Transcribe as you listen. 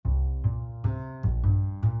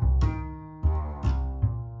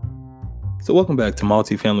So welcome back to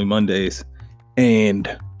Multifamily Mondays,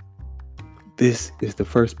 and this is the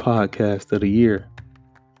first podcast of the year.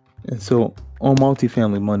 And so on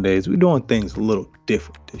Multifamily Mondays, we're doing things a little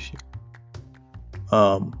different this year.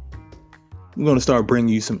 We're going to start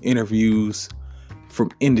bringing you some interviews from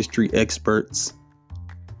industry experts.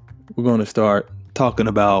 We're going to start talking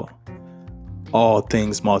about all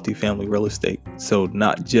things multifamily real estate. So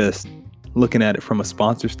not just looking at it from a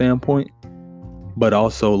sponsor standpoint, but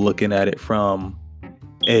also looking at it from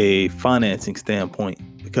a financing standpoint,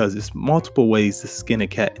 because there's multiple ways to skin a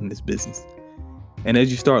cat in this business. And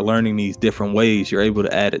as you start learning these different ways, you're able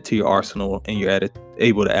to add it to your arsenal and you're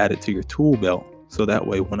able to add it to your tool belt. So that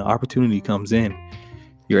way, when an opportunity comes in,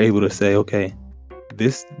 you're able to say, okay,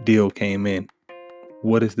 this deal came in.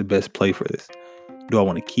 What is the best play for this? Do I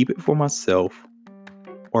want to keep it for myself,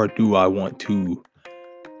 or do I want to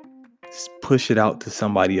push it out to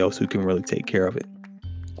somebody else who can really take care of it?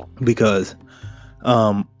 Because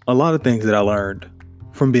a lot of things that I learned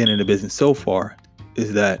from being in the business so far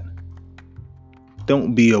is that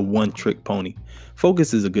don't be a one-trick pony.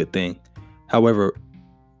 Focus is a good thing. However,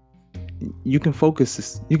 you can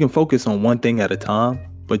focus on one thing at a time,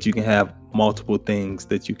 but you can have multiple things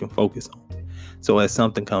that you can focus on. So as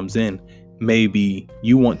something comes in, maybe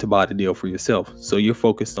you want to buy the deal for yourself. So you're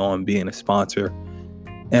focused on being a sponsor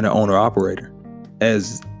and an owner-operator.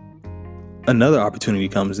 As another opportunity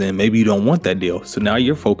comes in, maybe you don't want that deal. So now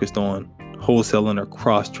you're focused on wholesaling or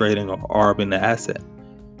cross-trading or arbing the asset,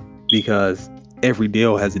 because every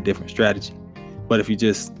deal has a different strategy. But if you're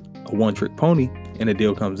just a one-trick pony and a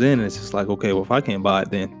deal comes in and it's just like, okay, well, if I can't buy it,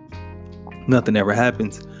 then nothing ever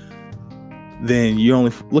happens. Then you're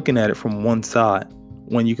only looking at it from one side,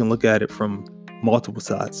 when you can look at it from multiple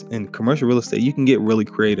sides. In commercial real estate, you can get really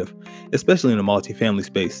creative, especially in the multifamily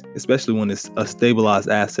space, especially when it's a stabilized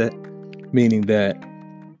asset, meaning that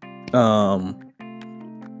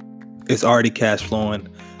it's already cash flowing,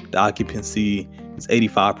 the occupancy is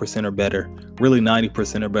 85% or better, really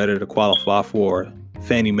 90% or better to qualify for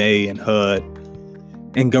Fannie Mae and HUD,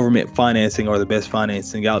 and government financing are the best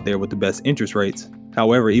financing out there with the best interest rates.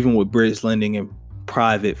 However, even with bridge lending and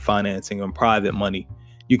private financing and private money,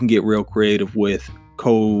 you can get real creative with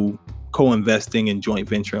co-investing and joint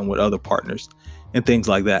venturing with other partners and things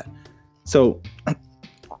like that. So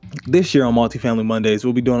this year on Multifamily Mondays,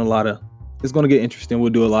 we'll be doing it's going to get interesting.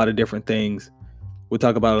 We'll do a lot of different things. We'll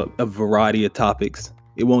talk about a variety of topics.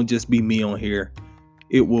 It won't just be me on here.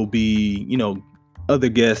 It will be, other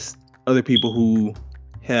guests, other people who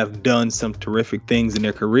have done some terrific things in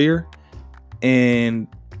their career. And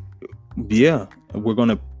yeah, we're going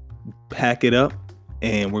to pack it up,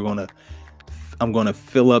 and I'm going to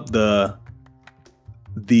fill up the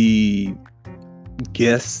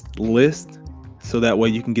guest list, so that way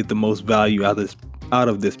you can get the most value out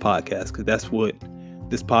of this podcast, because that's what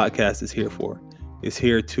this podcast is here for. It's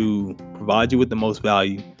here to provide you with the most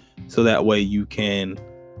value, so that way you can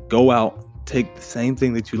go out, take the same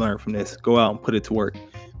thing that you learned from this, go out and put it to work.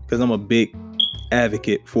 Because I'm a big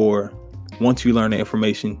advocate for, once you learn the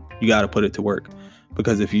information, you got to put it to work.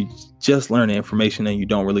 Because if you just learn the information and you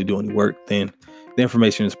don't really do any work, then the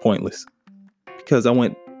information is pointless. Because I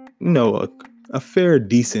went, a fair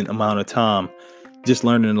decent amount of time just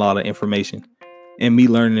learning a lot of information. And me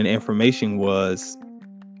learning the information was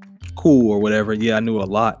cool or whatever. Yeah, I knew a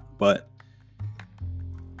lot, but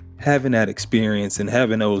having that experience and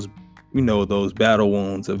having those battle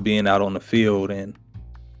wounds of being out on the field and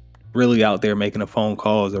really out there making the phone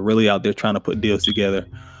calls, or really out there trying to put deals together,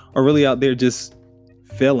 or really out there just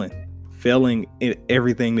failing in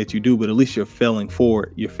everything that you do, but at least you're failing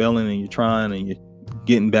forward. You're failing and you're trying and you're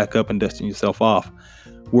getting back up and dusting yourself off.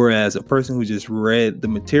 Whereas a person who just read the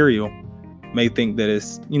material may think that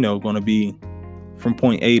it's, going to be from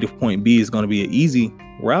point A to point B is going to be an easy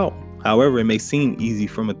route. However, it may seem easy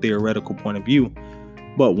from a theoretical point of view,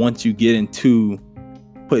 but once you get into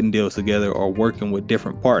putting deals together or working with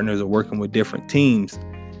different partners or working with different teams,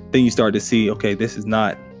 then you start to see, okay, this is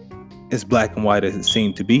not as black and white as it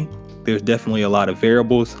seemed to be. There's definitely a lot of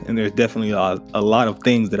variables, and there's definitely a lot of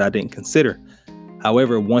things that I didn't consider.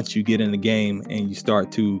 However, once you get in the game and you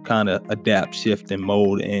start to kind of adapt, shift, and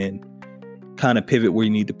mold and kind of pivot where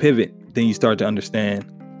you need to pivot, then you start to understand,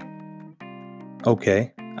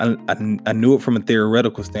 okay, I knew it from a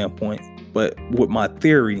theoretical standpoint, but with my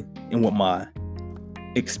theory and with my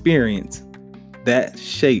experience, that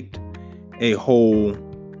shaped a whole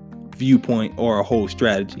viewpoint or a whole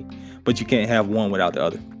strategy. But you can't have one without the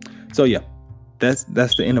other. So yeah, that's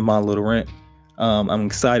the end of my little rant. I'm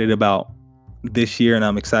excited about this year, and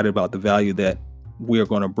I'm excited about the value that we are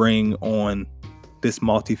going to bring on this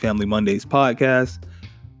Multifamily Mondays podcast.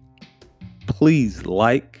 please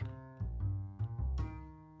like,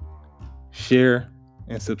 share,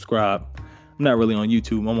 and subscribe. I'm not really on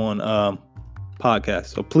YouTube. I'm on podcast.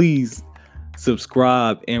 So please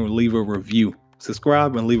subscribe and leave a review.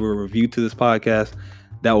 Subscribe and leave a review to this podcast.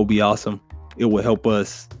 That will be awesome. It will help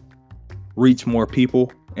us reach more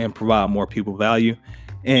people and provide more people value.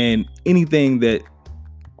 And anything that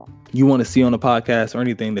you want to see on the podcast or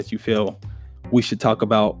anything that you feel we should talk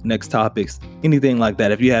about, next topics, anything like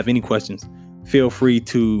that. If you have any questions, feel free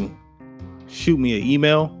to shoot me an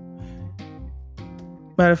email.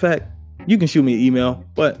 Matter of fact, you can shoot me an email,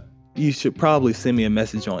 but you should probably send me a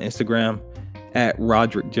message on Instagram at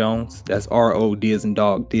Roderick Jones. That's R-O-D as in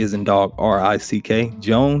dog, R-I-C-K,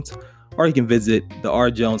 Jones. Or you can visit the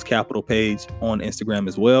R Jones Capital page on Instagram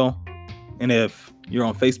as well. And if you're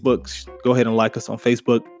on Facebook, go ahead and like us on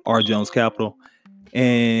Facebook, R Jones Capital.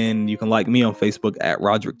 And you can like me on Facebook at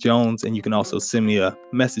Roderick Jones. And you can also send me a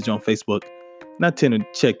message on Facebook. And I tend to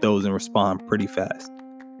check those and respond pretty fast.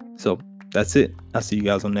 So that's it. I'll see you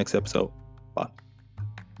guys on the next episode. Bye.